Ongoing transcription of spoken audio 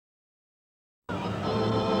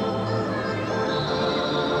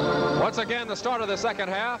Once again, the start of the second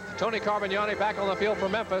half. Tony Carbognani back on the field for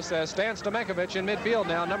Memphis as Stan Stamenkovic in midfield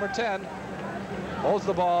now, number 10. Holds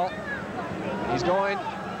the ball. He's going.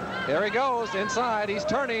 There he goes inside. He's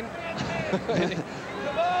turning.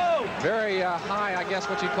 Very high, I guess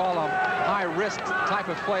what you call a high-risk type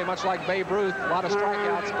of play, much like Babe Ruth. A lot of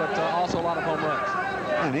strikeouts, but also a lot of home runs.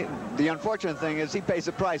 And the unfortunate thing is he pays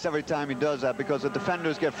the price every time he does that, because the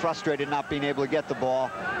defenders get frustrated not being able to get the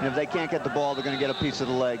ball. And if they can't get the ball, they're going to get a piece of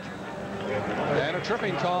the leg. And a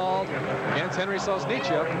tripping call against Henry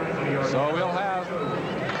Sosnichuk. So we'll have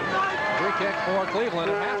free kick for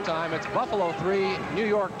Cleveland at halftime. It's Buffalo 3, New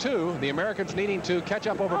York 2. The Americans needing to catch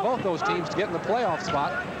up over both those teams to get in the playoff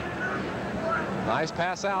spot. Nice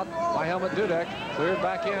pass out by Helmut Dudek. Cleared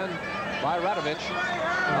back in by Radovic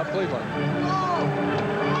of Cleveland.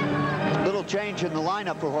 Little change in the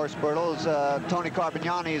lineup for Horst Bertel as Tony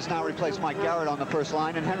Carbognani has now replaced Mike Garrett on the first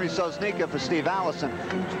line, and Henry Sosnichuk for Steve Allison.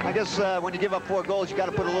 I guess when you give up 4 goals, you got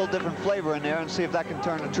to put a little different flavor in there and see if that can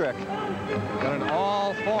turn the trick. Got an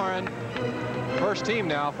all-foreign first team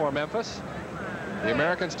now for Memphis. The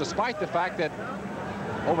Americans, despite the fact that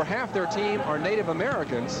over half their team are Native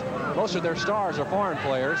Americans, most of their stars are foreign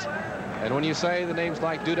players. And when you say the names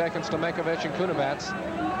like Dudek and Stamenkovic and Kunovac,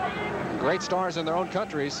 great stars in their own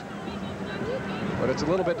countries, but it's a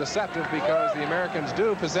little bit deceptive because the Americans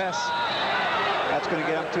do possess. That's going to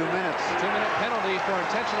get up 2 minutes. 2-minute penalty for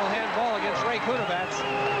intentional handball against Ray Kunovac.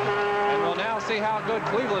 And we'll now see how good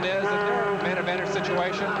Cleveland is in their man advantage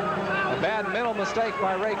situation. A bad mental mistake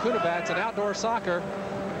by Ray Kunovac in outdoor soccer.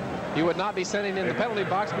 He would not be sending in the penalty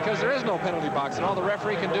box because there is no penalty box, and all the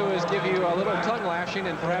referee can do is give you a little tongue lashing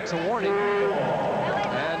and perhaps a warning.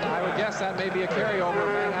 And I would guess that may be a carryover of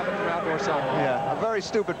that happened from outdoor soccer. Yeah, a very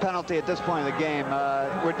stupid penalty at this point of the game.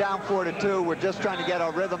 We're down 4-2. We're just trying to get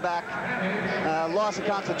our rhythm back. Loss of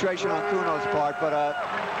concentration on Kuno's part, but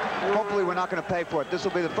hopefully we're not going to pay for it. This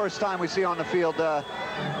will be the first time we see on the field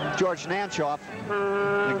George Nanchoff.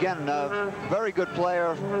 And again, very good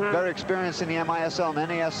player, very experienced in the MISL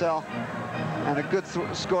and NASL, and a good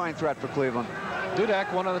scoring threat for Cleveland.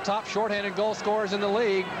 Dudek, one of the top shorthanded goal scorers in the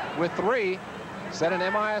league with 3, set an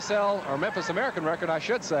MISL, or Memphis American record, I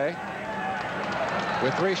should say,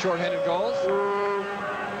 with 3 shorthanded goals.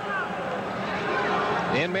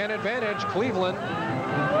 In man advantage, Cleveland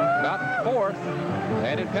about 4th,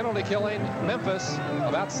 and in penalty killing, Memphis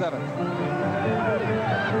about 7th.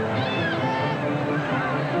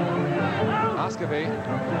 Haaskivi,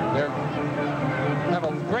 they have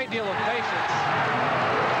a great deal of patience.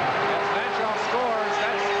 As Nanchoff scores,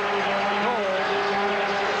 that's goal.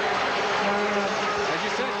 As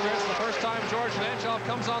you said, Chris, the first time George Nanchoff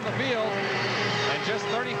comes on the field, and just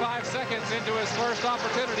 35 seconds into his first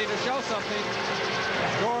opportunity to show something,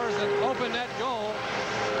 scores an open net goal.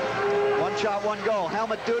 1 shot, 1 goal.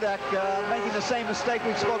 Helmut Dudek making the same mistake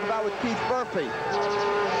we spoke about with Keith Furphy.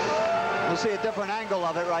 We'll see a different angle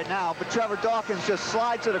of it right now, but Trevor Dawkins just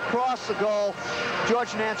slides it across the goal.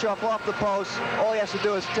 George Nanchoff off the post. All he has to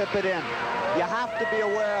do is tip it in. You have to be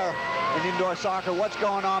aware in indoor soccer what's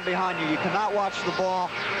going on behind you. You cannot watch the ball.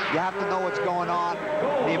 You have to know what's going on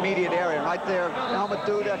in the immediate area. Right there, Helmut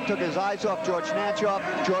Dudek took his eyes off George Nanchoff.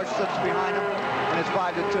 George slips behind him, and it's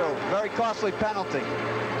 5-2. Very costly penalty.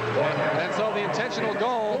 And so the intentional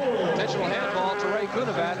goal, intentional handball to Ray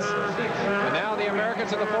Kunovac. And now the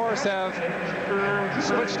Americans in the Forest have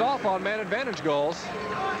switched off on man advantage goals.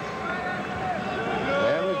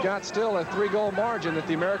 And we've got still a 3-goal margin that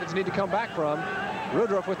the Americans need to come back from.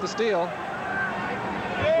 Rudroff with the steal.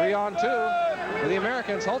 3-on-2 for the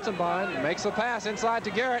Americans. Holzenbein makes the pass inside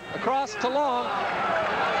to Garrett, across to Long.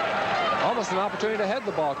 Almost an opportunity to head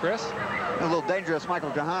the ball, Chris. A little dangerous.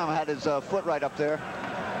 Michael Kaham had his foot right up there.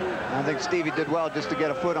 I think Stevie did well just to get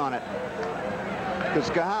a foot on it, because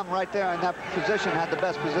Kaham right there in that position had the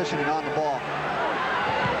best positioning on the ball.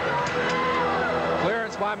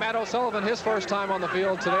 Clearance by Matt O'Sullivan, his first time on the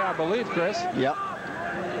field today, I believe, Chris. Yep.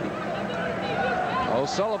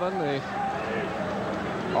 O'Sullivan, the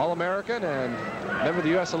All-American and member of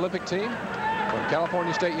the U.S. Olympic team from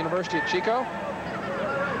California State University at Chico,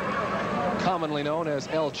 commonly known as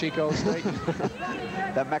El Chico State.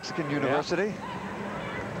 That Mexican university. Yeah.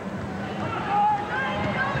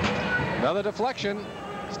 Another deflection.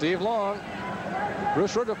 Steve Long.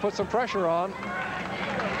 Bruce Rudroff put some pressure on.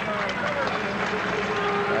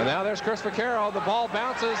 And now there's Chris Vaccaro. The ball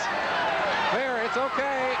bounces. There, it's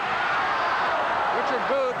okay. Richard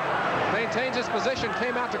Booth maintains his position,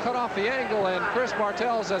 came out to cut off the angle, and Chris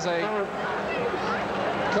Bartels, as a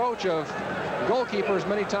coach of goalkeepers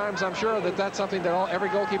many times, I'm sure that that's something that every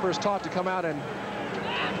goalkeeper is taught, to come out and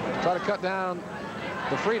try to cut down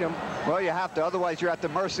the freedom. Well, you have to, otherwise you're at the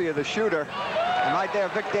mercy of the shooter. And right there,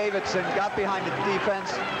 Vic Davidson got behind the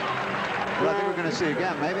defense. But I think we're going to see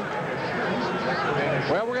again, maybe.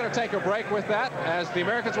 Well, we're going to take a break with that, as the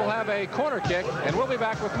Americans will have a corner kick, and we'll be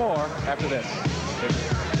back with more after this.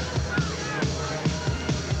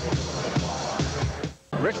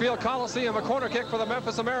 Richfield Coliseum, a corner kick for the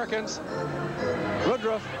Memphis Americans.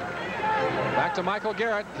 Rudroff back to Michael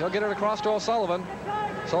Garrett. He'll get it across to O'Sullivan.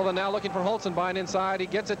 Sullivan now looking for Holzenbein inside. He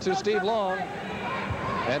gets it to Steve Long.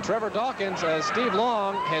 And Trevor Dawkins, as Steve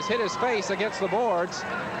Long has hit his face against the boards.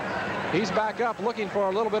 He's back up looking for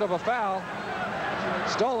a little bit of a foul.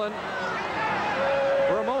 Stolen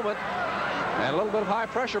for a moment. And a little bit of high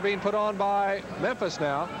pressure being put on by Memphis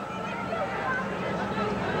now.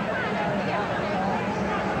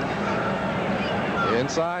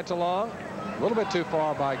 Inside to Long. A little bit too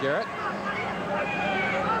far by Garrett.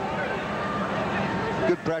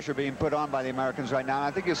 Good pressure being put on by the Americans right now. And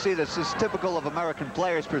I think you'll see this is typical of American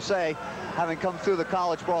players per se, having come through the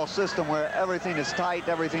college ball system where everything is tight,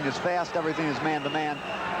 everything is fast, everything is man-to-man.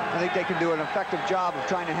 I think they can do an effective job of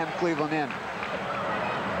trying to hem Cleveland in.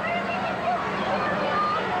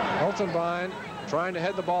 Holzenbein trying to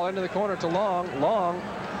head the ball into the corner to Long. Long.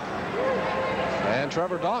 And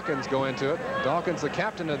Trevor Dawkins go into it. Dawkins, the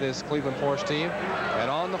captain of this Cleveland Force team. And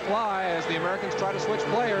on the fly, as the Americans try to switch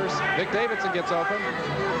players, Vic Davidson gets open.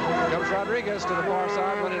 Comes Rodriguez to the far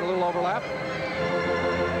side, running a little overlap.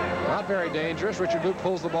 Not very dangerous. Richard Luke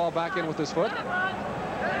pulls the ball back in with his foot.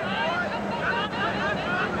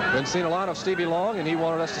 Been seeing a lot of Stevie Long, and he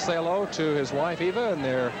wanted us to say hello to his wife, Eva, and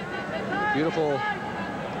their beautiful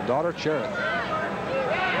daughter, Cherith,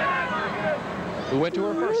 who went to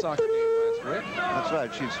her first soccer game last week. That's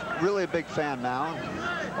right. She's really a big fan now.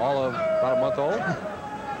 All of about a month old.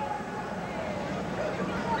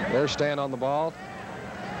 There's Stan on the ball.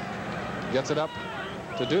 Gets it up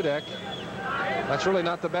to Dudek. That's really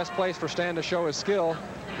not the best place for Stan to show his skill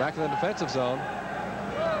back in the defensive zone.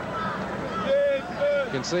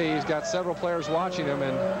 You can see he's got several players watching him,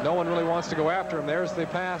 and no one really wants to go after him. There's the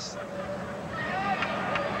pass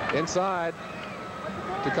inside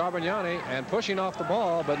to Carbognani, and pushing off the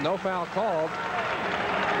ball, but no foul called.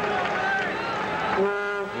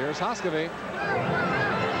 Here's Haaskivi.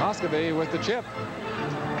 Haaskivi with the chip.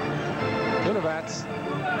 Kunovac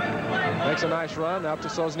makes a nice run up to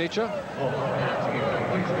Sosnica.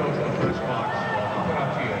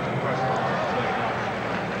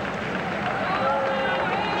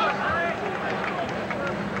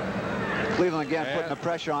 Cleveland again putting the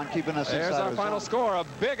pressure on, keeping us inside. There's our final score, a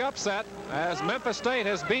big upset as Memphis State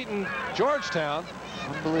has beaten Georgetown,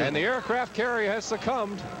 and the aircraft carrier has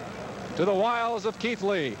succumbed to the wiles of Keith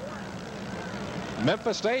Lee.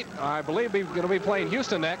 Memphis State, I believe, going to be playing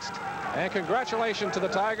Houston next. And congratulations to the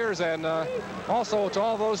Tigers, and also to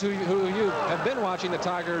all those who you have been watching the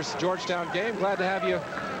Tigers Georgetown game. Glad to have you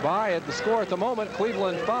by. At the score at the moment,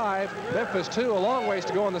 Cleveland 5, Memphis 2. A long ways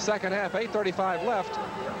to go in the second half. 8:35 left.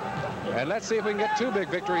 And let's see if we can get two big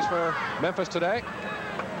victories for Memphis today.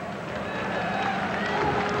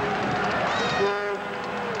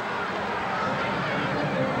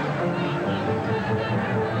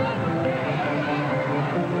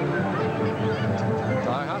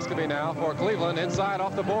 Haaskivi now for Cleveland, inside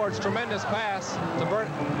off the boards. Tremendous pass to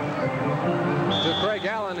Craig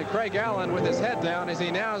Allen, and Craig Allen with his head down as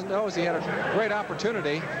he now knows he had a great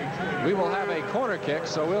opportunity. We will have a corner kick,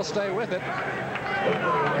 so we'll stay with it.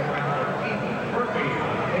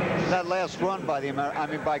 That last run by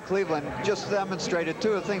by Cleveland just demonstrated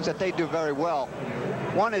two of the things that they do very well.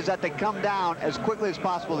 One is that they come down as quickly as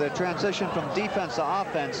possible. Their transition from defense to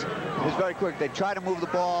offense is very quick. They try to move the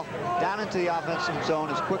ball down into the offensive zone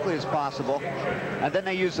as quickly as possible. And then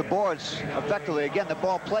they use the boards effectively. Again, the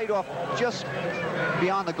ball played off just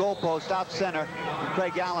beyond the goalpost, out center. And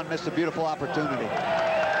Craig Allen missed a beautiful opportunity.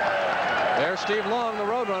 There's Steve Long, the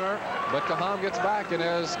Roadrunner. But Kaham gets back, and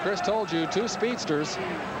as Chris told you, two speedsters.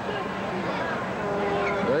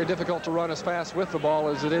 Very difficult to run as fast with the ball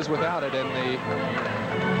as it is without it, and the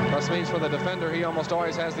plus means for the defender he almost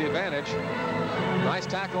always has the advantage. Nice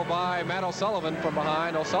tackle by Matt O'Sullivan from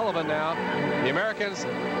behind. O'Sullivan now. The Americans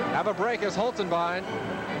have a break as Holzenbein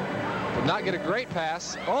did not get a great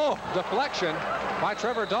pass. Oh, deflection by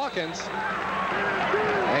Trevor Dawkins.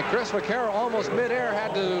 And Chris Vaccaro almost midair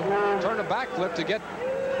had to turn a backflip to get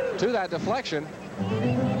to that deflection.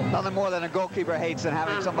 Nothing more than a goalkeeper hates than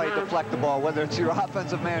having somebody deflect the ball, whether it's your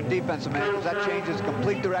offensive man or defensive man, because that changes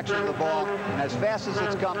complete direction of the ball. And as fast as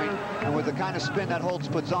it's coming, and with the kind of spin that Holtz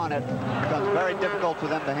puts on it, it becomes very difficult for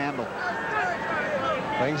them to handle.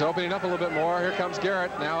 Things opening up a little bit more. Here comes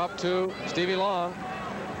Garrett, now up to Stevie Long.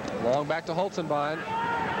 Long back to Holzenbein.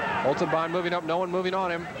 Holzenbein moving up, no one moving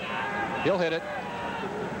on him. He'll hit it.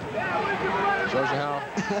 Shows you how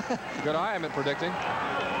good I am at predicting.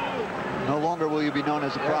 No longer will you be known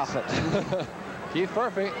as a prophet. Keith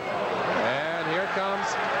Furphy. And here comes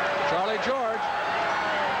Charlie George.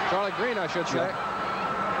 Charlie Green, I should say. Yeah.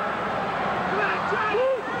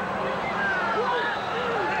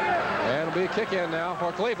 And it'll be a kick in now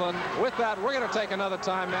for Cleveland. With that, we're going to take another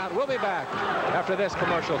timeout. We'll be back after this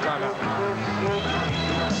commercial timeout.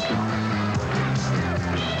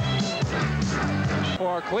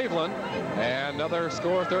 For Cleveland, and another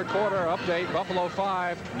score, third quarter update. Buffalo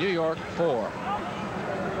 5, New York 4.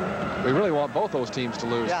 We really want both those teams to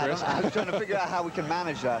lose, yeah, Chris. I was trying to figure out how we can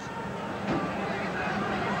manage that.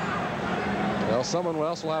 Well, someone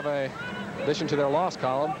else will have a addition to their loss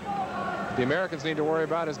column. The Americans need to worry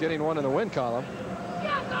about is getting one in the win column.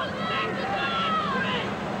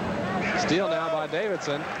 Steal now by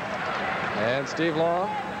Davidson. And Steve Long.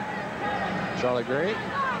 Charlie Green.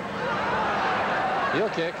 Heel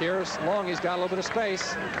kick. Here's Long. He's got a little bit of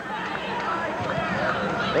space.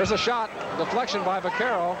 There's a shot. Deflection by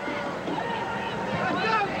Vaccaro.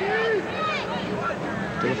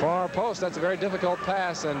 To the far post. That's a very difficult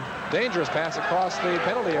pass and dangerous pass across the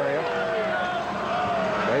penalty area.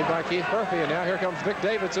 Made by Keith Furphy, and now here comes Vic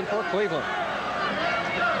Davidson for Cleveland.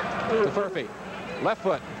 To Furphy. Left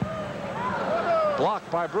foot. Blocked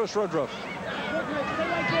by Bruce Rudroff.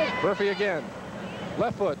 Furphy again.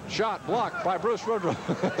 Left foot. Shot. Blocked by Bruce Rudroff.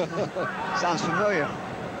 Sounds familiar.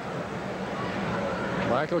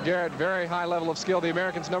 Michael Garrett, very high level of skill. The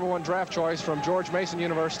Americans' #1 draft choice from George Mason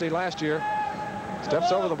University last year.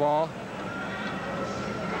 Steps over the ball.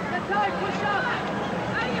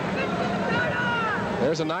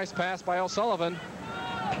 There's a nice pass by O'Sullivan.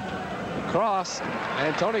 Cross,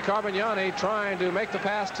 and Tony Carbognani trying to make the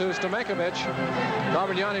pass to Stamenkovic.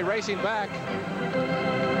 Carbognani racing back.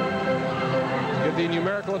 Give the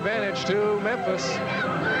numerical advantage to Memphis.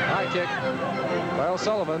 High kick by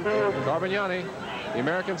O'Sullivan. Carbognani. The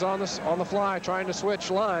Americans on the fly, trying to switch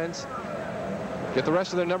lines. Get the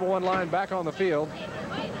rest of their #1 line back on the field.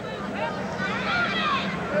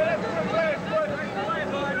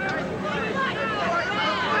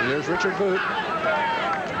 Here's Richard Boot.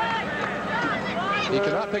 He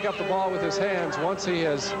cannot pick up the ball with his hands once he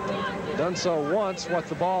has done so once with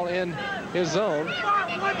the ball in his zone.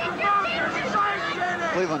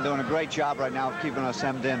 Cleveland doing a great job right now of keeping us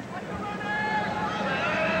hemmed in.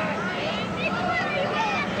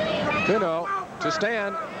 Kuno to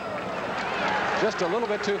Stan. Just a little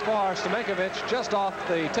bit too far. Stamenkovic just off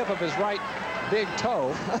the tip of his right big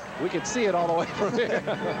toe. We could see it all the way from here.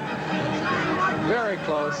 Very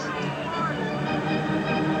close.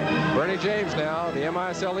 Bernie James now, the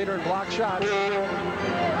MISL leader in block shots.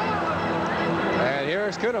 And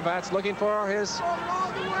here's Kunovac looking for his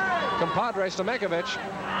compadre Stamenkovic.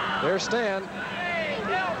 There's Stan.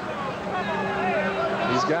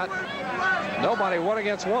 He's got nobody, 1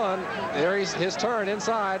 against 1. There he's his turn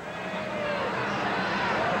inside.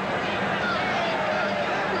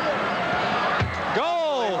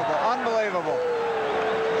 Goal! Unbelievable.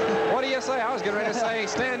 What do you say? I was getting ready to say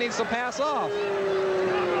Stan needs to pass off.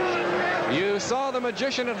 You saw the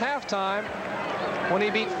magician at halftime when he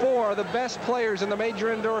beat 4 of the best players in the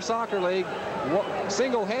Major Indoor Soccer League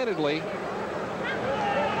single-handedly.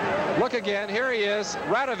 Look again, here he is,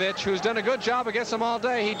 Radovic, who's done a good job against him all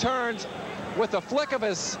day. He turns with the flick of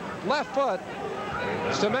his left foot.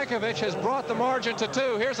 Stamenkovic has brought the margin to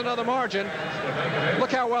 2. Here's another margin.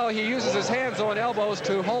 Look how well he uses his hands and elbows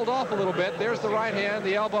to hold off a little bit. There's the right hand,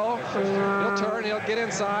 the elbow. He'll turn, he'll get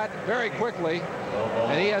inside very quickly.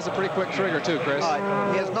 And he has a pretty quick trigger too, Chris.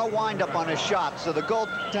 He has no wind-up on his shot, so the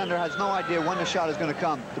goaltender has no idea when the shot is going to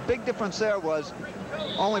come. The big difference there was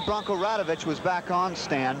only Branko Radovic was back on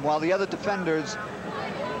Stan, while the other defenders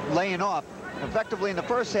laying off. Effectively, in the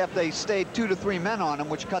first half, they stayed 2 to 3 men on him,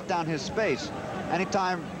 which cut down his space.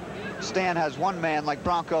 Anytime Stan has 1 man like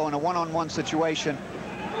Branko in a one-on-one situation,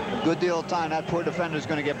 a good deal of time, that poor defender is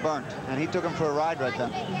going to get burnt. And he took him for a ride right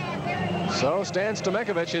then. So Stan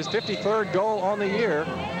Stamenkovic, his 53rd goal on the year.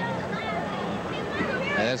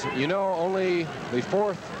 And as you know, only the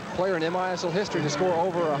 4th player in MISL history to score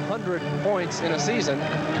over 100 points in a season.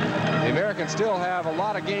 The Americans still have a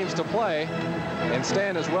lot of games to play, and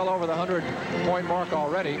Stan is well over the 100-point mark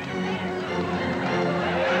already.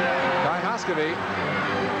 Haaskivi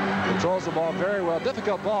controls the ball very well.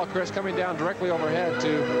 Difficult ball, Chris, coming down directly overhead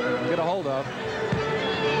to get a hold of.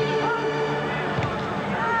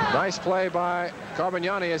 Nice play by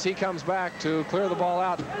Carbognani as he comes back to clear the ball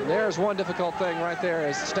out. And there's one difficult thing right there,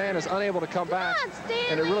 is Stan is unable to come back,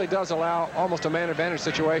 and it really does allow almost a man advantage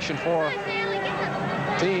situation for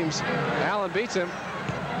teams. Allen beats him.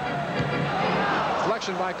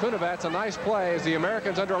 Deflection by Kunovac, a nice play as the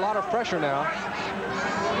Americans under a lot of pressure now.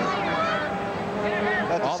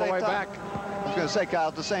 All the way back. I was going to say, Kyle,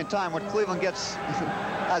 at the same time, what Cleveland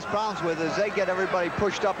has problems with is they get everybody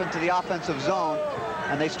pushed up into the offensive zone,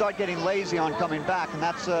 and they start getting lazy on coming back. And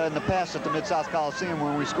that's in the past at the Mid-South Coliseum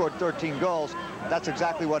when we scored 13 goals. That's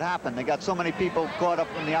exactly what happened. They got so many people caught up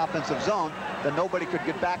in the offensive zone that nobody could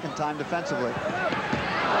get back in time defensively.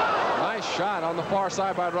 Nice shot on the far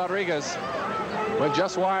side by Rodriguez. Went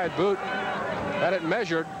just wide. Boot had it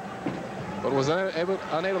measured, but was unable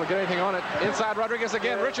to get anything on it. Inside Rodriguez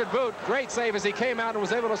again. Richard Boot, great save as he came out and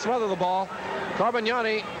was able to smother the ball.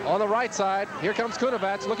 Carbognani on the right side. Here comes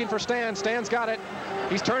Kunovac looking for Stan. Stan's got it.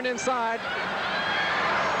 He's turned inside.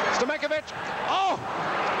 Stamenkovic. Oh!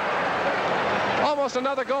 Almost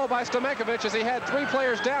another goal by Stamenkovic as he had 3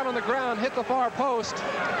 players down on the ground, hit the far post.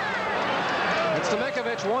 And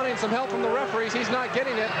Stamenkovic wanting some help from the referees. He's not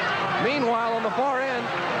getting it. Meanwhile, on the far end,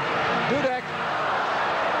 Dudek,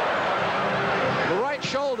 the right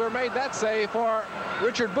shoulder, made that save for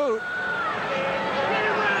Richard Boot.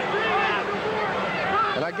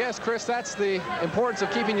 And I guess, Chris, that's the importance of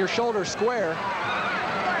keeping your shoulder square.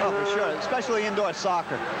 Oh, for sure, especially indoor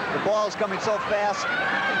soccer. The ball is coming so fast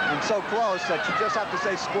and so close that you just have to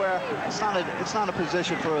stay square. It's not a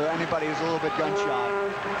position for anybody who's a little bit gun shy.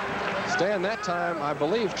 Stan that time, I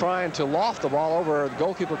believe, trying to loft the ball over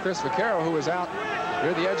goalkeeper Chris Vaccaro, who was out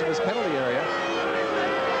near the edge of his penalty area.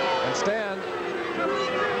 And Stan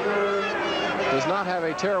does not have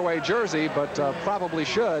a tearaway jersey, but probably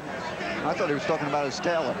should. I thought he was talking about his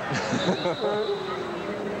tailor.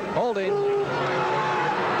 Holding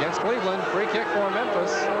against Cleveland. Free kick for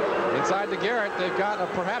Memphis. Inside to Garrett. They've got a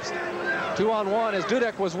perhaps 2-on-1 as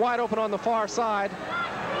Dudek was wide open on the far side.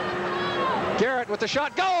 Garrett with the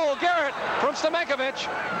shot. Goal! Garrett from Stamenkovic.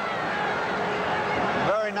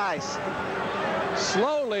 Very nice.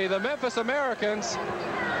 Slowly, the Memphis Americans,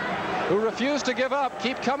 who refuse to give up,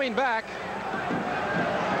 keep coming back.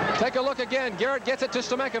 Take a look again. Garrett gets it to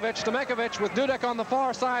Stamenkovic. Stamenkovic with Dudek on the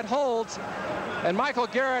far side holds. And Michael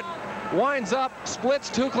Garrett winds up, splits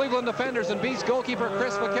 2 Cleveland defenders and beats goalkeeper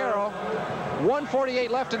Chris Vaccaro.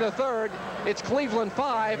 1:48 left in the third. It's Cleveland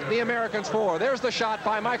 5, the Americans 4. There's the shot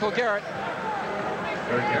by Michael Garrett.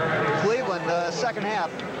 Cleveland, second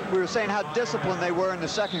half, we were saying how disciplined they were in the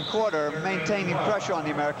second quarter, maintaining pressure on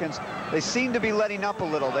the Americans. They seem to be letting up a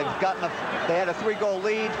little. They had a 3-goal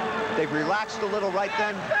lead. They've relaxed a little right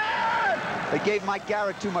then. They gave Mike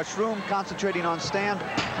Garrett too much room, concentrating on Stan.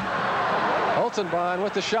 Holzenbein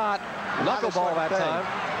with the shot. Knuckleball that time.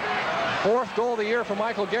 4th goal of the year for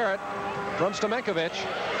Michael Garrett from Stamenkovic.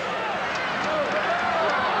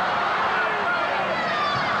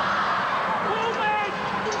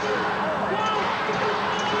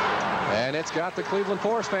 And it's got the Cleveland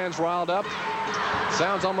Forest fans riled up.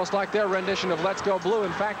 Sounds almost like their rendition of Let's Go Blue.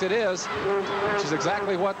 In fact, it is, which is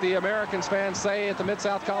exactly what the Americans fans say at the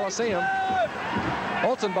Mid-South Coliseum.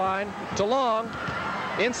 Holzenbein to Long,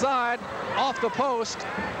 inside, off the post.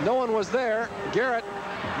 No one was there. Garrett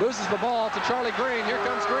loses the ball to Charlie Green. Here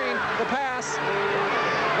comes Green, the pass.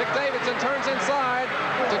 Nick Davidson turns inside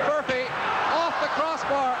to Furphy, off the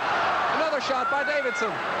crossbar. Another shot by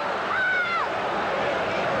Davidson.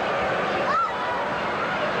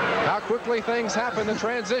 How quickly things happen in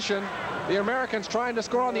transition. The Americans trying to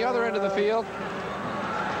score on the other end of the field.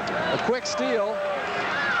 A quick steal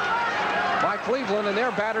by Cleveland, and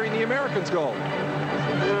they're battering the Americans' goal.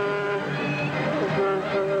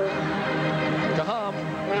 Kaham.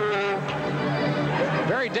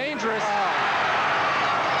 Very dangerous.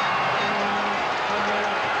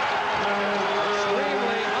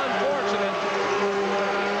 Extremely unfortunate.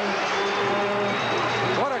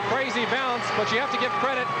 What a crazy bounce, but you have to give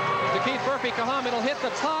credit to Keith Furphy. Kaham, it'll hit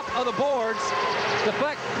the top of the boards,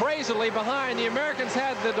 deflect crazily behind. The Americans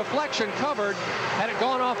had the deflection covered. Had it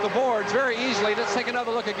gone off the boards very easily. Let's take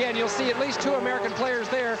another look again. You'll see at least 2 American players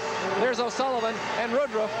there. There's O'Sullivan and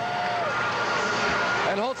Rudroff.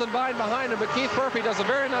 And Holzenbein behind him, but Keith Furphy does a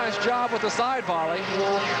very nice job with the side volley.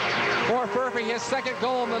 For Furphy, his 2nd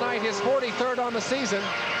goal of the night, his 43rd on the season.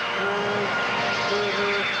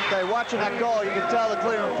 Okay, watching that goal, you can tell the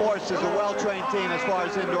Cleveland Forest is a well-trained team as far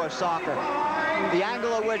as indoor soccer. The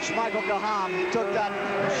angle at which Michael Kaham took that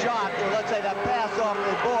shot, or let's say that pass off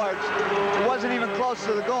the boards, it wasn't even close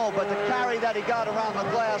to the goal, but the carry that he got around the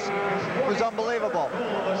glass was unbelievable.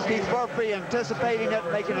 Keith Furphy anticipating it,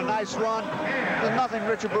 making a nice run. There's nothing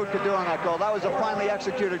Richard Boot could do on that goal. That was a finely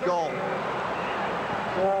executed goal.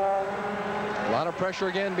 A lot of pressure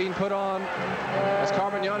again being put on as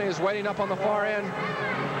Carbognani is waiting up on the far end.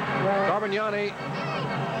 Carbognani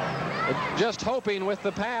just hoping with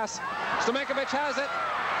the pass. Stamenkovic has it.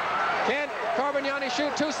 Can Carbognani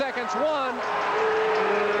shoot? 2 seconds. 1.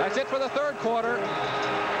 That's it for the third quarter.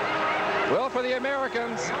 Well, for the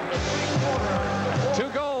Americans, 2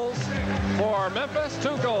 goals for Memphis,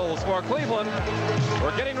 2 goals for Cleveland.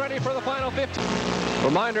 We're getting ready for the final 15.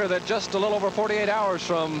 Reminder that just a little over 48 hours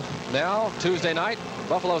from now, Tuesday night,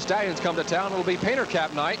 Buffalo Stallions come to town. It'll be painter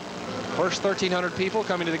cap night. First 1,300 people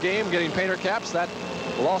coming to the game getting painter caps. That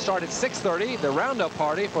will all start at 6:30. The roundup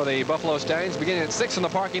party for the Buffalo Stallions beginning at 6 in the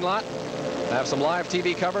parking lot. Have some live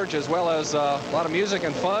TV coverage as well as a lot of music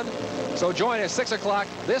and fun. So join us 6 o'clock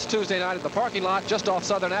this Tuesday night at the parking lot just off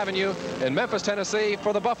Southern Avenue in Memphis, Tennessee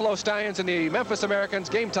for the Buffalo Stallions and the Memphis Americans.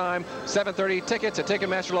 Game time 7:30. Tickets at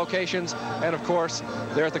Ticketmaster locations and of course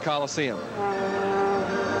there at the Coliseum.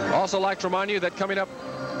 Also like to remind you that coming up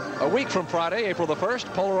a week from Friday, April the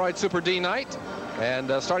 1st, Polaroid Super D night.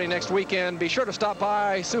 And starting next weekend, be sure to stop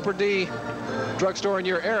by Super D drugstore in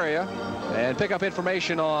your area and pick up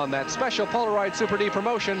information on that special Polaroid Super D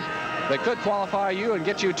promotion that could qualify you and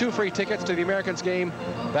get you 2 free tickets to the Americans game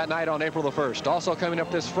that night on April the 1st. Also coming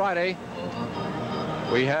up this Friday,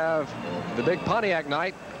 we have the big Pontiac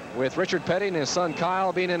night with Richard Petty and his son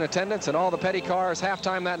Kyle being in attendance, and all the Petty cars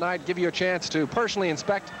halftime that night give you a chance to personally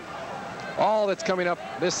inspect all that's coming up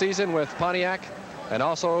this season with Pontiac, and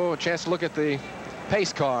also a chance to look at the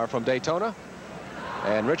pace car from Daytona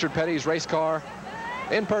and Richard Petty's race car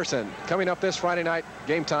in person coming up this Friday night.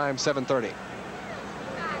 Game time 7:30.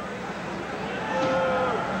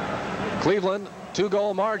 Cleveland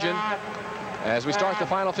 2-goal margin as we start the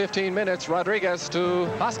final 15 minutes. Rodriguez to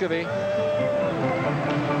Haaskivi.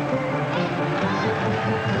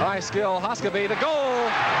 High skill Haaskivi, the goal.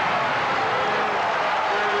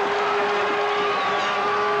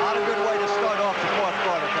 Not a good way to start off the fourth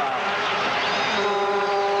quarter, Kyle.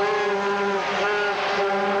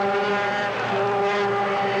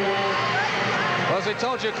 Well, as we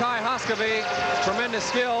told you, Kai Haaskivi, tremendous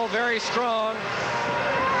skill, very strong.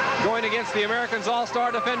 Going against the Americans'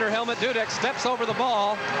 all-star defender, Helmut Dudek, steps over the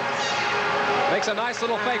ball. Makes a nice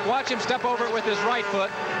little fake. Watch him step over it with his right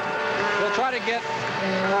foot. He'll try to get,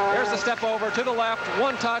 there's the step over to the left.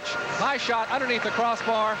 1 touch, high shot underneath the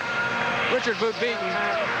crossbar. Richard Boot beaten.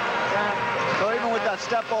 So even with that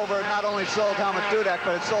step over, it not only sold Helmut Dudek,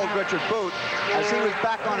 but it sold Richard Boot as he was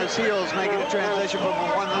back on his heels making the transition from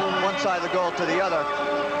one side of the goal to the other.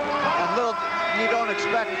 And little, you don't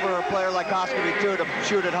expect for a player like Haaskivi too to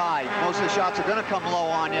shoot it high. Most of the shots are going to come low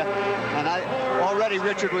on you, and already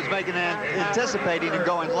Richard was anticipating and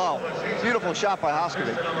going low. Beautiful shot by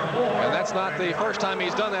Haaskivi. And that's not the first time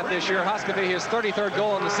he's done that this year. Haaskivi, his 33rd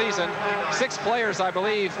goal in the season. 6 players, I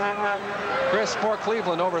believe, Chris, for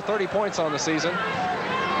Cleveland, over 30 points on the season.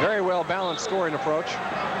 Very well balanced scoring approach.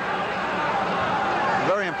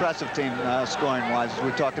 Very impressive team scoring-wise, as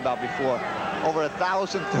we talked about before. Over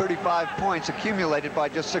 1,035 points accumulated by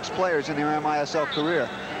just 6 players in their MISL career.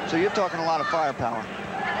 So you're talking a lot of firepower.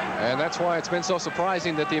 And that's why it's been so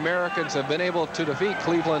surprising that the Americans have been able to defeat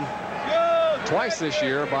Cleveland twice this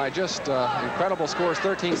year by just incredible scores.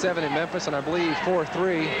 13-7 in Memphis, and I believe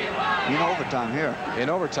 4-3 in overtime here.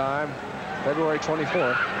 In overtime, February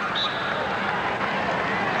 24th.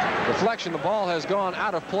 Deflection, the ball has gone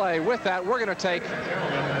out of play. With that, we're going to take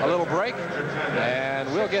a little break, and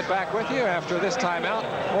we'll get back with you after this timeout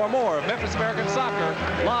for more of Memphis American Soccer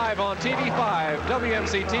live on TV5,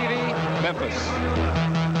 WMC TV, Memphis.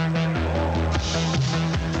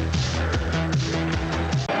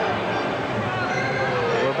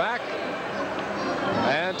 We're back,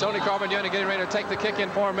 and Tony Carbognani getting ready to take the kick in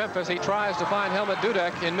for Memphis. He tries to find Helmut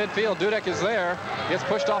Dudek in midfield. Dudek is there, gets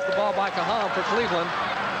pushed off the ball by Kaham for Cleveland.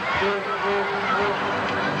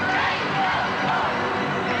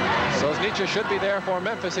 So Nietzsche should be there for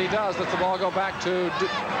Memphis. He does. Lets the ball go back to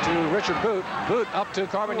Richard Boot. Boot up to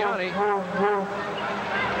Carbognani.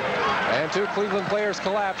 And 2 Cleveland players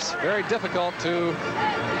collapse. Very difficult to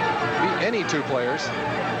beat any 2 players.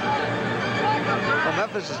 Well,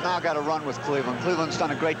 Memphis has now got to run with Cleveland. Cleveland's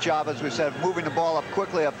done a great job, as we said, moving the ball up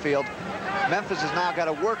quickly upfield. Memphis has now got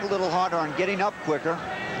to work a little harder on getting up quicker.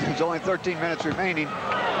 There's only 13 minutes remaining.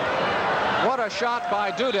 What a shot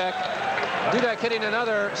by Dudek. Dudek hitting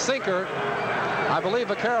another sinker. I believe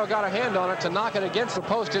Vaccaro got a hand on it to knock it against the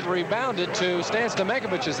post. It rebounded to Stan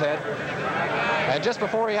Stamenkovic's head. And just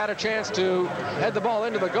before he had a chance to head the ball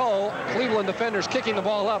into the goal, Cleveland defenders kicking the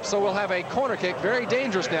ball up. So we'll have a corner kick. Very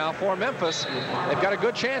dangerous now for Memphis. They've got a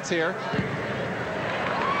good chance here.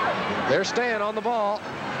 They're staying on the ball.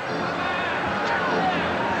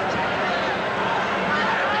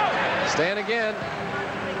 Stan again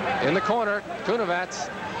in the corner. Kunovac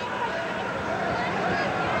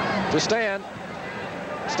To Stan.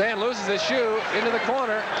 Stan loses his shoe into the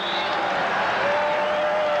corner.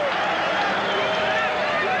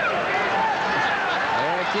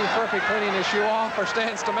 And Keith Furphy cleaning his shoe off for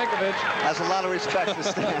Stan Stamenkovic. Has a lot of respect for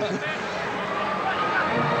Stan. A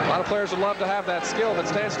lot of players would love to have that skill that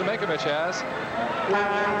Stan Stamenkovic has.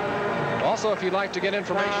 Also, if you'd like to get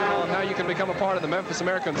information on how you can become a part of the Memphis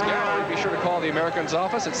Americans Gallery, be sure to call the Americans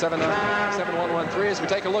office at 799-7113 as we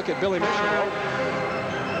take a look at Billy Michelot.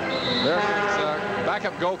 Americans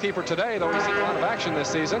backup goalkeeper today, though he's seen a lot of action this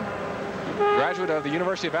season. Graduate of the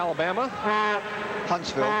University of Alabama.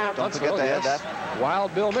 Huntsville. Don't forget to add that.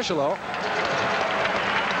 Wild Bill Michelot.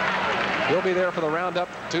 He'll be there for the roundup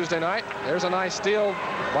Tuesday night. There's a nice steal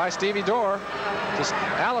by Stevie Dorr. Just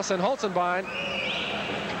Allison Holzenbein.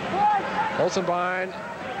 Holzenbein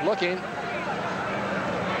looking.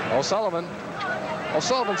 O'Sullivan.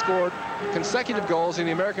 O'Sullivan scored consecutive goals in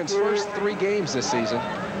the Americans' first 3 games this season.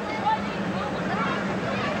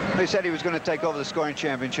 They said he was going to take over the scoring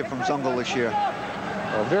championship from Zungel this year.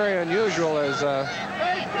 Well, very unusual as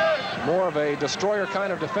more of a destroyer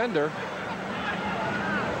kind of defender.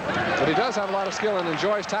 But he does have a lot of skill and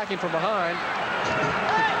enjoys tacking from behind.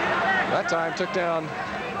 That time took down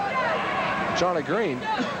Charlie Green.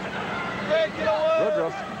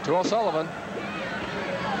 Rudroff to O'Sullivan.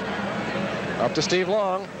 Up to Steve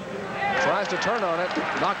Long. Tries to turn on it.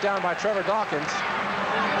 Knocked down by Trevor Dawkins.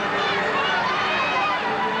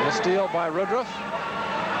 A steal by Rudroff.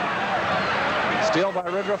 Steal by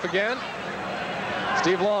Rudroff again.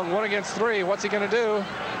 Steve Long 1 against 3. What's he going to do?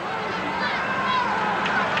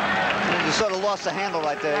 He sort of lost the handle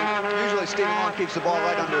right there. Usually Steve Long keeps the ball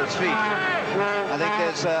right under his feet. I think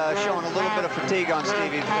there's showing a little bit of fatigue on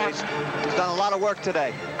Stevie's face. He's done a lot of work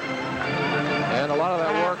today. And a lot of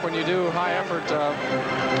that work, when you do high effort,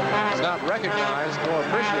 is not recognized or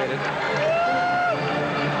appreciated.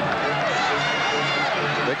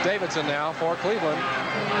 Dick Davidson now for Cleveland.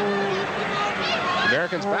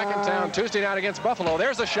 Americans back in town Tuesday night against Buffalo.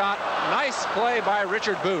 There's a shot. Nice play by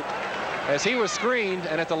Richard Boot as he was screened,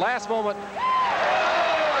 and at the last moment,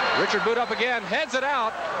 Richard Boot up again, heads it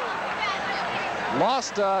out.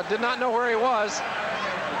 Lost, did not know where he was.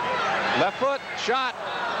 Left foot, shot.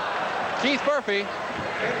 Keith Furphy.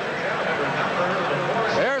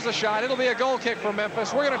 There's a shot. It'll be a goal kick for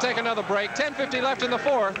Memphis. We're going to take another break. 10:50 left in the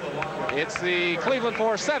 4th. It's the Cleveland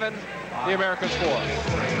 4-7, the Americans 4.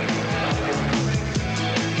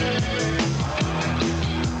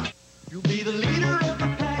 You'll be the leader of the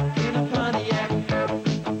pack in a Pontiac.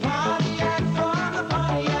 Pontiac from the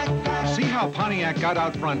Pontiac pack. See how Pontiac got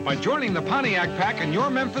out front by joining the Pontiac pack and your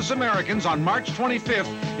Memphis Americans on March 25th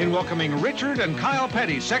in welcoming Richard and Kyle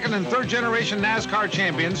Petty, 2nd and 3rd generation NASCAR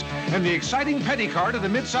champions, and the exciting Petty car to the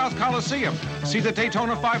Mid-South Coliseum. See the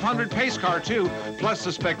Daytona 500 pace car, too, plus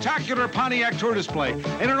the spectacular Pontiac Tour display.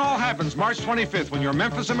 And it all happens March 25th when your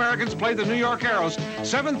Memphis Americans play the New York Arrows,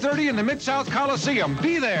 7:30 in the Mid-South Coliseum.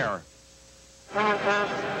 Be there.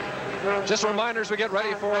 Just reminders, we get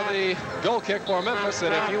ready for the goal kick for Memphis,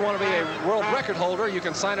 that if you want to be a world record holder, you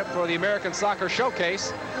can sign up for the American Soccer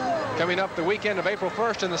Showcase coming up the weekend of April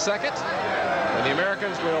 1st and the 2nd. And the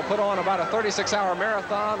Americans will put on about a 36-hour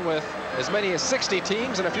marathon with as many as 60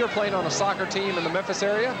 teams. And if you're playing on a soccer team in the Memphis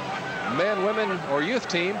area, men, women, or youth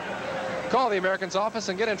team, call the Americans office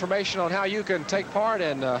and get information on how you can take part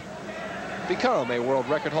and become a world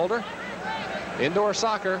record holder. Indoor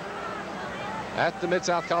soccer at the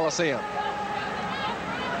Mid-South Coliseum.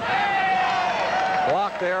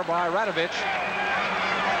 Blocked there by Radovic.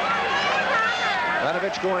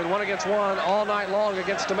 Radovic going 1 against 1 all night long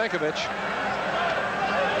against Stamenkovic.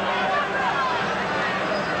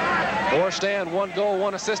 For Stan, 1 goal,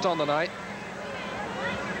 1 assist on the night.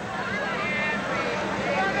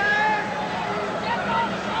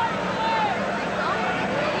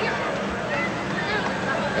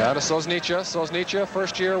 Now to Sosnica. Sosnica,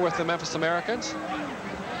 first year with the Memphis Americans.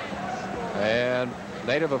 And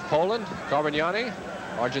native of Poland, Carbognani,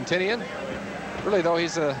 Argentinian. Really, though,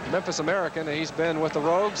 he's a Memphis American, and he's been with the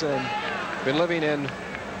Rogues and been living in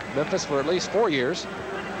Memphis for at least 4 years.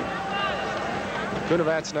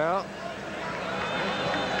 Kunovac now.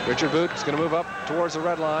 Richard Boot is going to move up towards the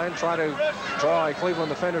red line, try to draw a Cleveland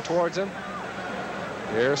defender towards him.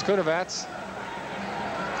 Here's Kunovac.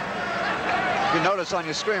 You notice on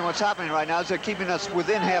your screen what's happening right now is they're keeping us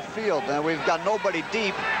within half field. We've got nobody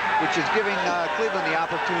deep, which is giving Cleveland the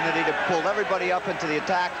opportunity to pull everybody up into the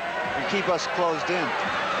attack and keep us closed in.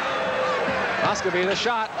 Haaskivi, the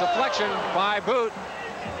shot, deflection by Boot.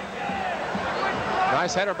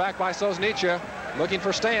 Nice header back by Sosnica, looking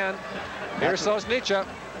for Stan. Here's Sosnica.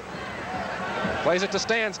 Plays it to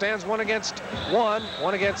Stan. Stan's 1 against 1,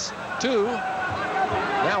 1 against 2.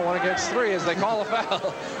 Now 1 against 3 as they call a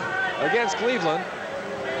foul against Cleveland.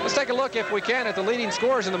 Let's take a look, if we can, at the leading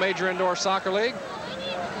scorers in the Major Indoor Soccer League.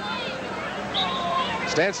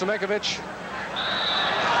 Stan Stamenkovic,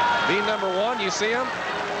 being number 1, you see him.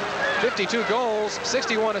 52 goals,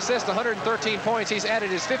 61 assists, 113 points. He's added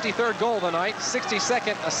his 53rd goal tonight,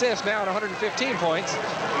 62nd assist, now at 115 points.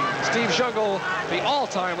 Steve Jungle, the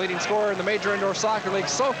all-time leading scorer in the Major Indoor Soccer League,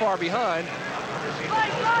 so far behind.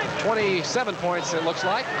 27 points, it looks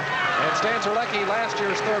like. And Stan Terlecki, last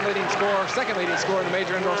year's third leading scorer, second leading scorer in the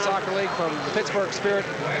Major Indoor Soccer League from the Pittsburgh Spirit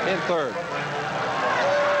in third.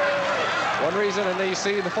 One reason, and then you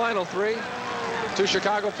see the final 3. 2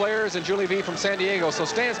 Chicago players and Julie V from San Diego. So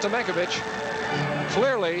Stan Stamenkovic,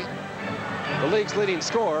 clearly the league's leading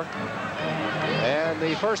scorer, and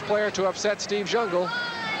the first player to upset Steve Jungle,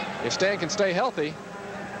 if Stan can stay healthy,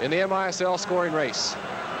 in the MISL scoring race.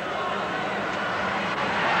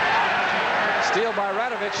 Steal by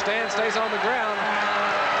Radovic. Stan stays on the ground.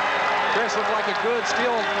 Chris, looked like a good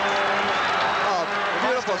steal. Oh,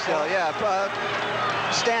 beautiful steal, yeah.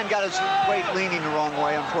 Stan got his weight leaning the wrong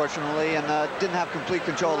way, unfortunately, and didn't have complete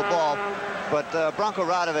control of the ball. But Branko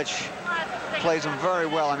Radovic plays him very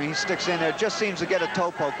well. I mean, he sticks in there, just seems to get a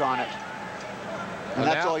toe poke on it. And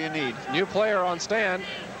that's all you need. New player on Stan.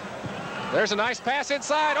 There's a nice pass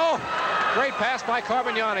inside. Oh, great pass by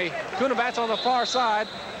Carbognani. Kunovac on the far side,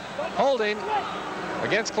 holding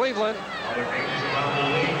against Cleveland.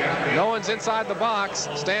 No one's inside the box.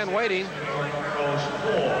 Stan waiting.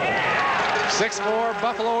 6-4,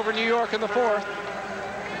 Buffalo over New York in the 4th.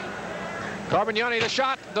 Carbognani, the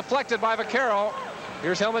shot deflected by Vaccaro.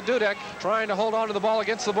 Here's Helmut Dudek trying to hold on to the ball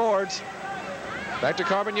against the boards. Back to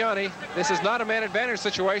Carbognani. This is not a man advantage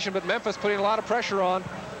situation, but Memphis putting a lot of pressure on.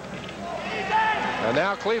 And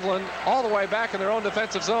now Cleveland, all the way back in their own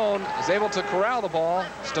defensive zone, is able to corral the ball.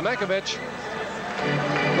 Stamenkovic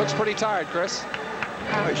looks pretty tired, Chris.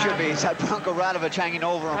 Oh, he should be. He's had Branko Radovic hanging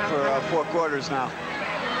over him for 4 quarters now.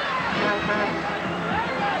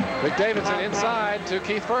 Rick Davidson inside to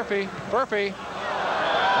Keith Furphy. Furphy,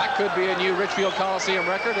 that could be a new Richfield Coliseum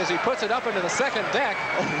record as he puts it up into the second deck.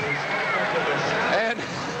 And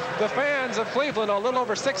the fans of Cleveland, a little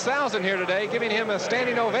over 6,000 here today, giving him a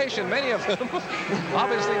standing ovation, many of them.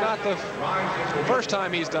 Obviously not the first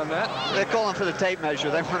time he's done that. They're calling for the tape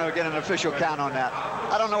measure. They want to get an official count on that.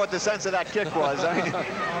 I don't know what the sense of that kick was. I mean,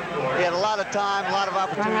 he had a lot of time, a lot of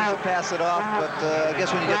opportunities to pass it off, but I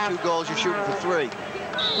guess when you get 2 goals, you're shooting for 3.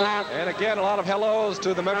 And again, a lot of hellos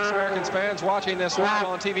to the Memphis Americans fans watching this live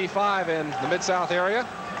on TV5 in the Mid-South area.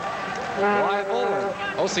 Rival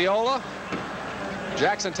and Osceola,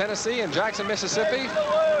 Jackson, Tennessee, and Jackson, Mississippi.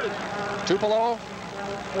 Tupelo.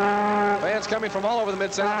 Fans coming from all over the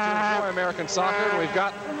Mid-South to enjoy American soccer. We've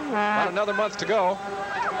got about another month to go.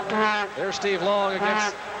 There's Steve Long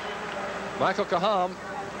against Michael Kaham.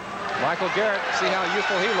 Michael Garrett, see how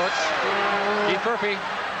youthful he looks. Keith Furphy.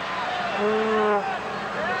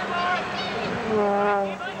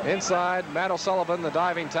 Inside, Matt O'Sullivan, the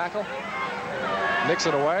diving tackle. Nicks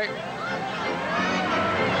it away.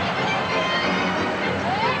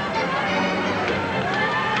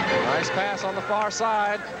 Nice pass on the far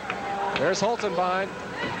side. There's Holzenbein.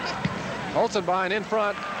 Holzenbein in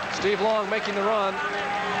front. Steve Long making the run.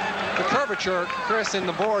 The curvature, Chris, in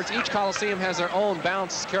the boards, each Coliseum has their own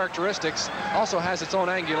bounce characteristics, also has its own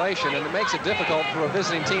angulation, and it makes it difficult for a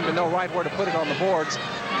visiting team to know right where to put it on the boards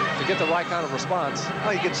to get the right kind of response.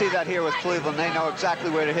 Well, you can see that here with Cleveland. They know exactly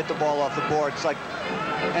where to hit the ball off the boards. Like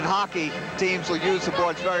in hockey, teams will use the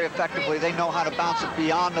boards very effectively. They know how to bounce it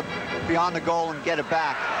beyond the goal and get it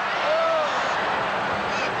back.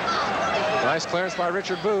 Nice clearance by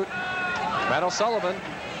Richard Boot. Matt O'Sullivan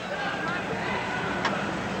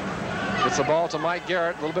gets the ball to Mike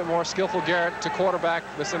Garrett. A little bit more skillful Garrett to quarterback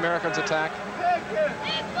this Americans attack.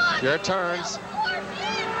 Garrett turns.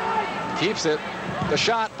 Keeps it. The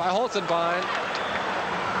shot by Holzenbein.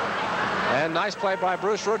 And nice play by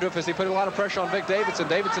Bruce Rudroff as he put a lot of pressure on Vic Davidson.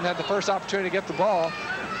 Davidson had the first opportunity to get the ball.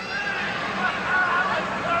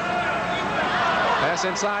 Pass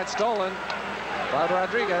inside, stolen by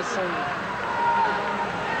Rodriguez.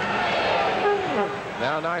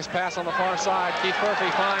 Now a nice pass on the far side. Keith Furphy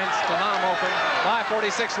finds Kaham open.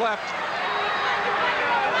 5:46 left.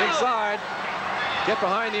 Inside. Get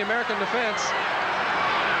behind the American defense.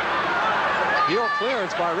 Heel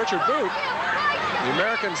clearance by Richard Boot. The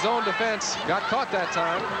American zone defense got caught that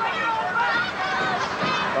time.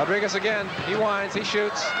 Rodriguez again. He winds. He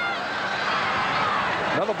shoots.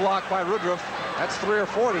 Another block by Rudroff. That's 3 or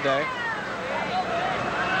 4 today.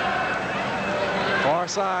 Far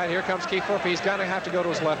side, here comes Keith Furphy. He's going to have to go to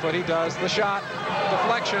his left foot. He does. The shot,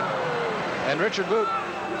 deflection, and Richard Boot,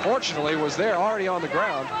 fortunately, was there already on the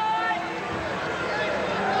ground.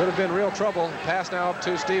 Could have been real trouble. Pass now up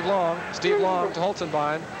to Steve Long. Steve Long to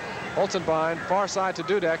Holzenbein. Holzenbein, far side to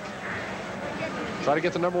Dudek. Try to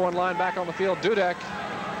get the #1 line back on the field. Dudek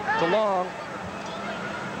to Long.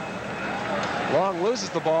 Long loses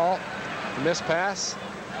the ball. Missed pass.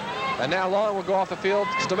 And now Long will go off the field.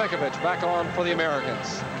 Stamenkovic back on for the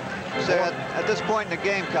Americans. So at this point in the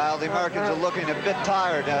game, Kyle, the Americans are looking a bit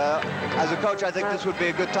tired. As a coach, I think this would be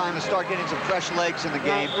a good time to start getting some fresh legs in the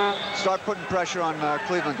game. Start putting pressure on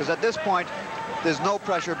Cleveland, because at this point, there's no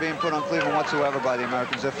pressure being put on Cleveland whatsoever by the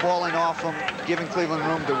Americans. They're falling off them, giving Cleveland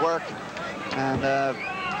room to work, and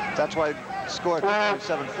that's why score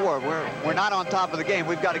 7-4. We're not on top of the game.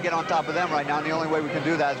 We've got to get on top of them right now, and the only way we can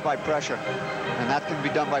do that is by pressure, and that can be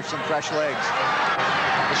done by some fresh legs.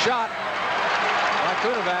 The shot by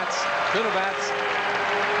Kunovac. Kunovac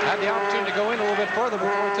had the opportunity to go in a little bit further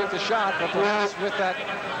before he took the shot, but perhaps with that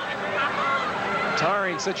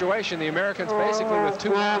tiring situation, the Americans basically with 2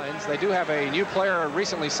 lines. They do have a new player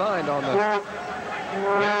recently signed on the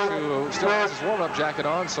who still has his warm-up jacket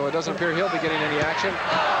on, so it doesn't appear he'll be getting any action.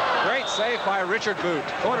 Great save by Richard Boot.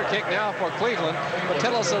 Corner kick now for Cleveland. But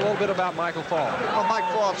tell us a little bit about Michael Fall. Well, Mike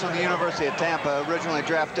Fall's from the University of Tampa, originally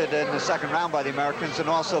drafted in the 2nd round by the Americans and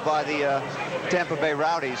also by the Tampa Bay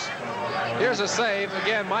Rowdies. Here's a save.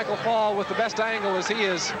 Again, Michael Fall with the best angle as he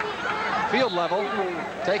is field level.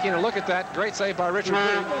 Taking a look at that. Great save by Richard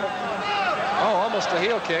Boot. Oh, almost a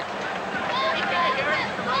heel kick.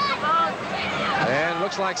 And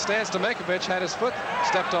looks like Stan Stamenkovic had his foot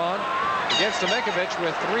stepped on against Stamenkovic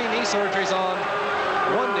with 3 knee surgeries on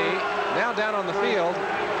 1 knee, now down on the field.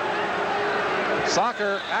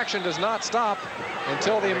 Soccer action does not stop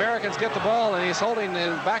until the Americans get the ball, and he's holding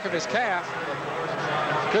the back of his calf.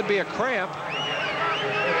 Could be a cramp.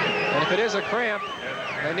 And if it is a cramp,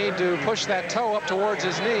 they need to push that toe up towards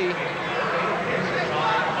his knee.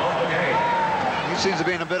 He seems to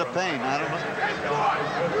be in a bit of pain. I don't know.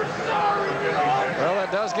 Well,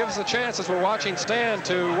 that does give us a chance as we're watching Stan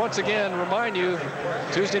to once again remind you,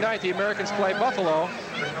 Tuesday night the Americans play Buffalo.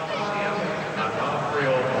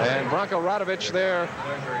 And Branko Radovic there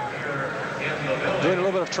doing a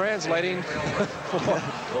little bit of translating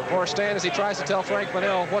for Stan as he tries to tell Frank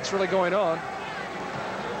Manel what's really going on.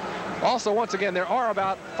 Also, once again, there are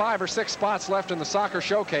about 5 or 6 spots left in the soccer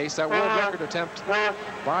showcase, that world record attempt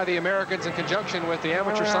by the Americans in conjunction with the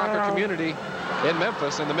amateur soccer community in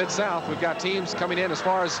Memphis in the Mid-South. We've got teams coming in as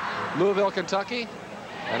far as Louisville, Kentucky,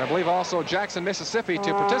 and I believe also Jackson, Mississippi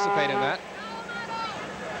to participate in that.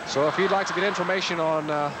 So if you'd like to get information on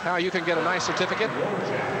how you can get a nice certificate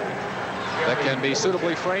that can be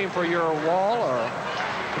suitably framed for your wall or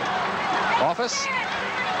office,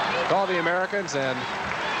 call the Americans and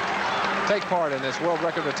take part in this world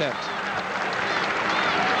record attempt.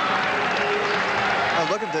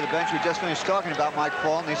 Looking to the bench, we just finished talking about Mike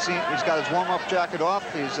Fall, and he's got his warm-up jacket off.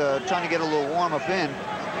 He's trying to get a little warm-up in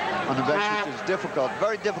on the bench, which is difficult.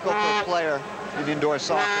 Very difficult for a player in indoor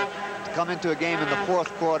soccer to come into a game in the 4th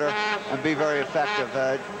quarter and be very effective.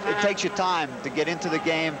 It takes you time to get into the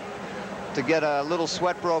game, to get a little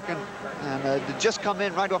sweat broken, and to just come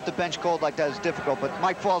in right off the bench cold like that is difficult. But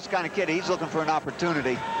Mike Fall's the kind of kid, he's looking for an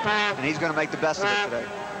opportunity, and he's going to make the best of it today.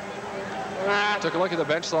 Took a look at the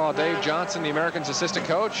bench, saw Dave Johnson, the Americans' assistant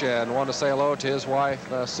coach, and wanted to say hello to his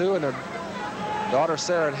wife, Sue, and their daughter,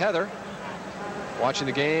 Sarah and Heather, watching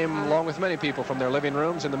the game along with many people from their living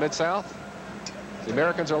rooms in the Mid-South. The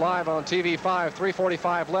Americans are live on TV5,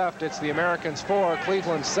 3:45 left. It's the Americans 4,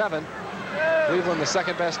 Cleveland 7. Cleveland, the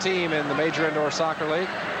 2nd best team in the Major Indoor Soccer League.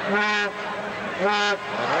 And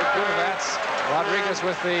Ray Kunovac, Rodriguez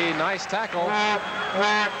with the nice tackle.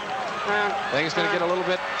 Things going to get a little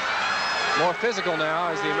bit more physical now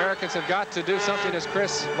as the Americans have got to do something, as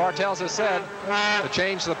Chris Bartels has said, to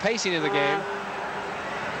change the pacing of the game.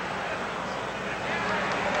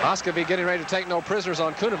 Haaskivi getting ready to take no prisoners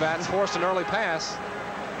on Kunovac, forced an early pass.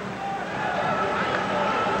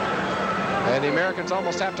 And the Americans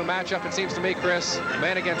almost have to match up, it seems to me, Chris,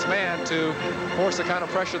 man against man to force the kind of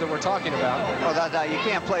pressure that we're talking about. Oh, you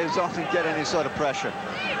can't play zone and get any sort of pressure.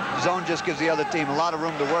 Zone just gives the other team a lot of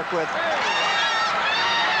room to work with.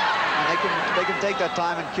 And they can take that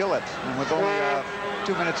time and kill it. And with only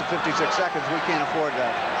 2 minutes and 56 seconds, we can't afford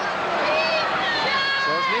that.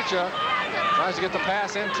 So as Nietzsche tries to get the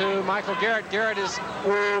pass into Michael Garrett. Garrett is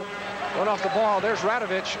going off the ball. There's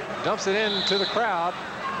Radovic, dumps it into the crowd.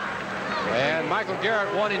 And Michael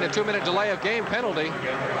Garrett wanting a 2-minute delay of game penalty.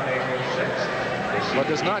 but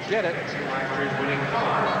does not get it.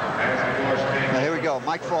 Now, here we go,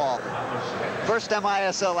 Mike Fall. First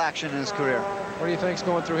MISL action in his career. What do you think's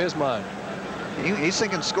going through his mind? He's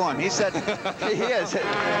thinking scoring. He said, he is.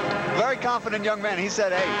 Very confident young man. He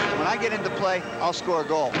said, hey, when I get into play, I'll score a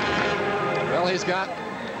goal. Well, he's got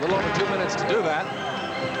a little over 2 minutes to do that.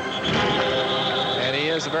 And he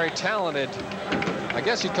is a very talented, I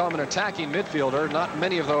guess you'd call him an attacking midfielder. Not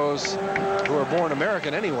many of those who are born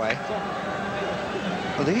American anyway.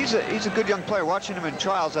 Well, he's a good young player. Watching him in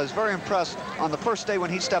trials, I was very impressed. On the first day when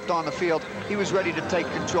he stepped on the field, he was ready to take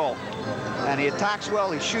control. And he attacks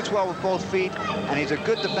well, he shoots well with both feet, and he's a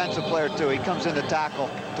good defensive player, too. He comes in to tackle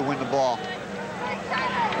to win the ball.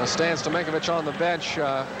 Stan Stamenkovic on the bench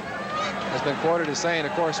has been quoted as saying,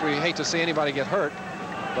 of course, we hate to see anybody get hurt,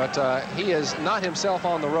 but he is not himself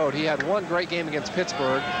on the road. He had one great game against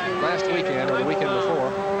Pittsburgh last weekend or the weekend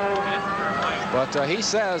before. But he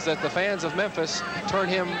says that the fans of Memphis turned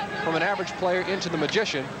him from an average player into the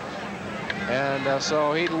magician. And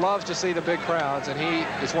so he loves to see the big crowds, and he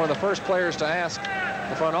is one of the first players to ask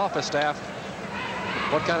the front office staff,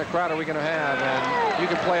 what kind of crowd are we going to have? And you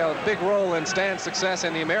can play a big role in Stan's success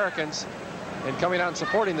and the Americans in coming out and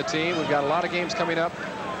supporting the team. We've got a lot of games coming up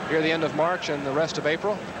here at the end of March and the rest of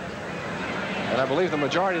April. And I believe the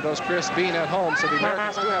majority of those, Chris, being at home, so the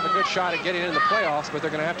Americans do have a good shot at getting into the playoffs, but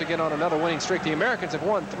they're going to have to get on another winning streak. The Americans have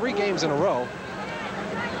won 3 games in a row.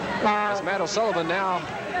 As Matt O'Sullivan, now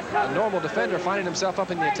a normal defender, finding himself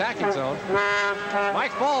up in the attacking zone.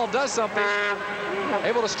 Mike Fall does something,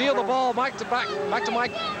 able to steal the ball. Back to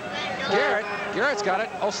Mike Garrett. Garrett's got it.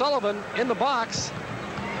 O'Sullivan in the box.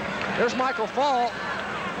 There's Michael Fall.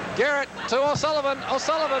 Garrett to O'Sullivan.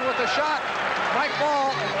 O'Sullivan with the shot. Mike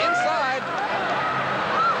Fall inside.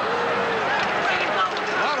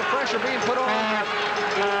 A lot of pressure being put on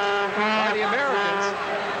by the Americans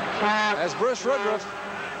as Bruce Rudroff.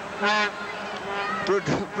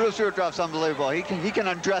 Bruce Rudroff's unbelievable. He can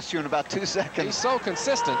undress you in about 2 seconds. He's so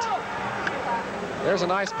consistent. There's a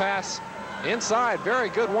nice pass inside. Very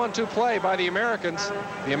good 1-2 play by the Americans.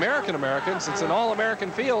 The Americans. It's an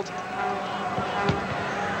all-American field.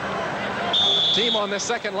 Team on this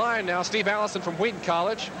second line now. Steve Allison from Wheaton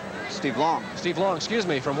College. Steve Long, excuse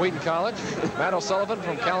me, from Wheaton College. Matt O'Sullivan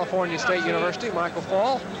from California State University. Michael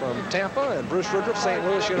Fall from Tampa, and Bruce Rudroff, St.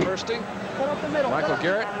 Louis University. Michael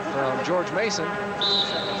Garrett from George Mason.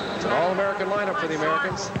 It's an all-American lineup for the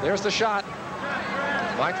Americans. There's the shot.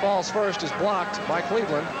 Mike Fall's first is blocked by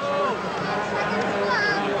Cleveland.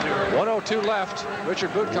 1:02 left.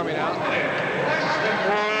 Richard Boot coming out.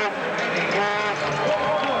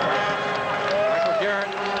 Michael Garrett,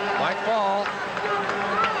 Mike Fall.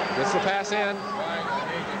 Gets the pass in.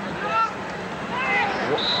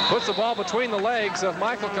 Puts the ball between the legs of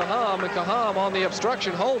Michael Kaham, and Kaham on the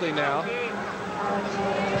obstruction holding now.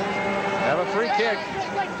 Have a free kick.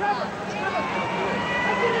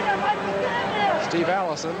 Steve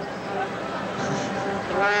Allison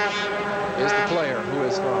is the player who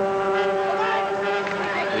is from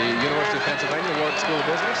the University of Pennsylvania Wharton School of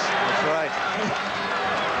Business. That's right.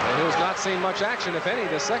 And who has not seen much action, if any,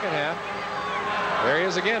 this second half. There he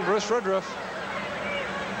is again, Bruce Rudroff.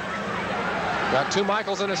 Got 2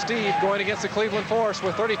 Michaels and a Steve going against the Cleveland Force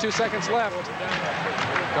with 32 seconds left.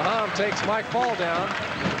 Kaham takes Mike Fall down.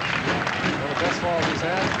 One of the best falls he's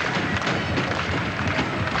had.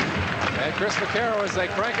 And Chris Vaccaro, as they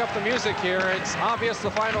crank up the music here, it's obvious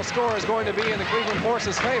the final score is going to be in the Cleveland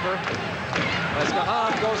Force's favor. As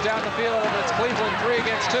Kaham goes down the field, it's Cleveland 3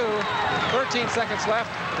 against 2. 13 seconds left.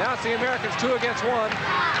 Now it's the Americans 2 against 1.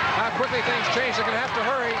 How quickly things change, they're going to have to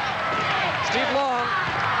hurry. Steve Long,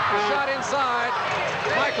 shot inside.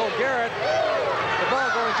 Michael Garrett, the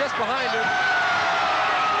ball going just behind him.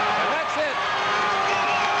 And that's it.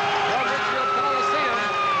 From Richfield Coliseum.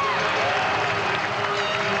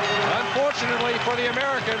 Unfortunately for the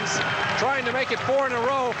Americans, trying to make it 4 in a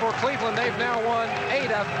row. For Cleveland, they've now won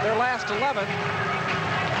 8 of their last 11.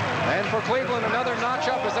 And for Cleveland, another notch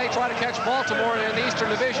up as they try to catch Baltimore in the Eastern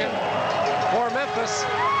Division. For Memphis,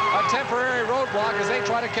 a temporary roadblock as they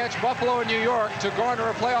try to catch Buffalo and New York to garner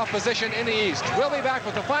a playoff position in the East. We'll be back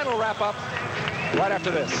with the final wrap-up right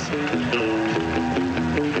after this.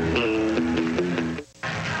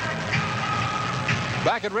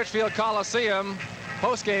 Back at Richfield Coliseum,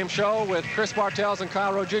 post-game show with Chris Bartels and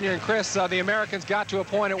Kyle Rowe Jr. And Chris, the Americans got to a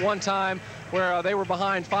point at one time where they were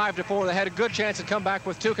behind 5-4. They had a good chance to come back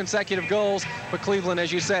with 2 consecutive goals. But Cleveland,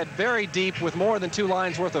 as you said, very deep with more than 2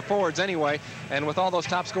 lines worth of forwards anyway. And with all those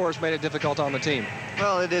top scorers, made it difficult on the team.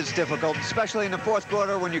 Well, it is difficult, especially in the fourth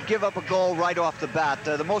quarter when you give up a goal right off the bat.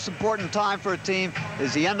 The most important time for a team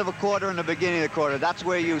is the end of a quarter and the beginning of the quarter. That's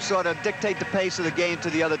where you sort of dictate the pace of the game to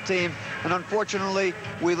the other team. And unfortunately,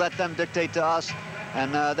 we let them dictate to us.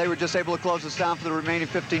 And they were just able to close us down for the remaining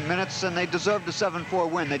 15 minutes, and they deserved a 7-4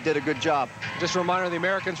 win. They did a good job. Just a reminder, the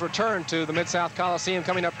Americans return to the Mid-South Coliseum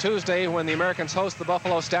coming up Tuesday when the Americans host the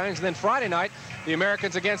Buffalo Stallions. And then Friday night, the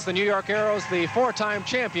Americans against the New York Arrows, the 4-time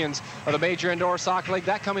champions of the Major Indoor Soccer League.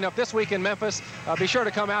 That coming up this week in Memphis. Be sure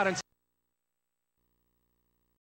to come out and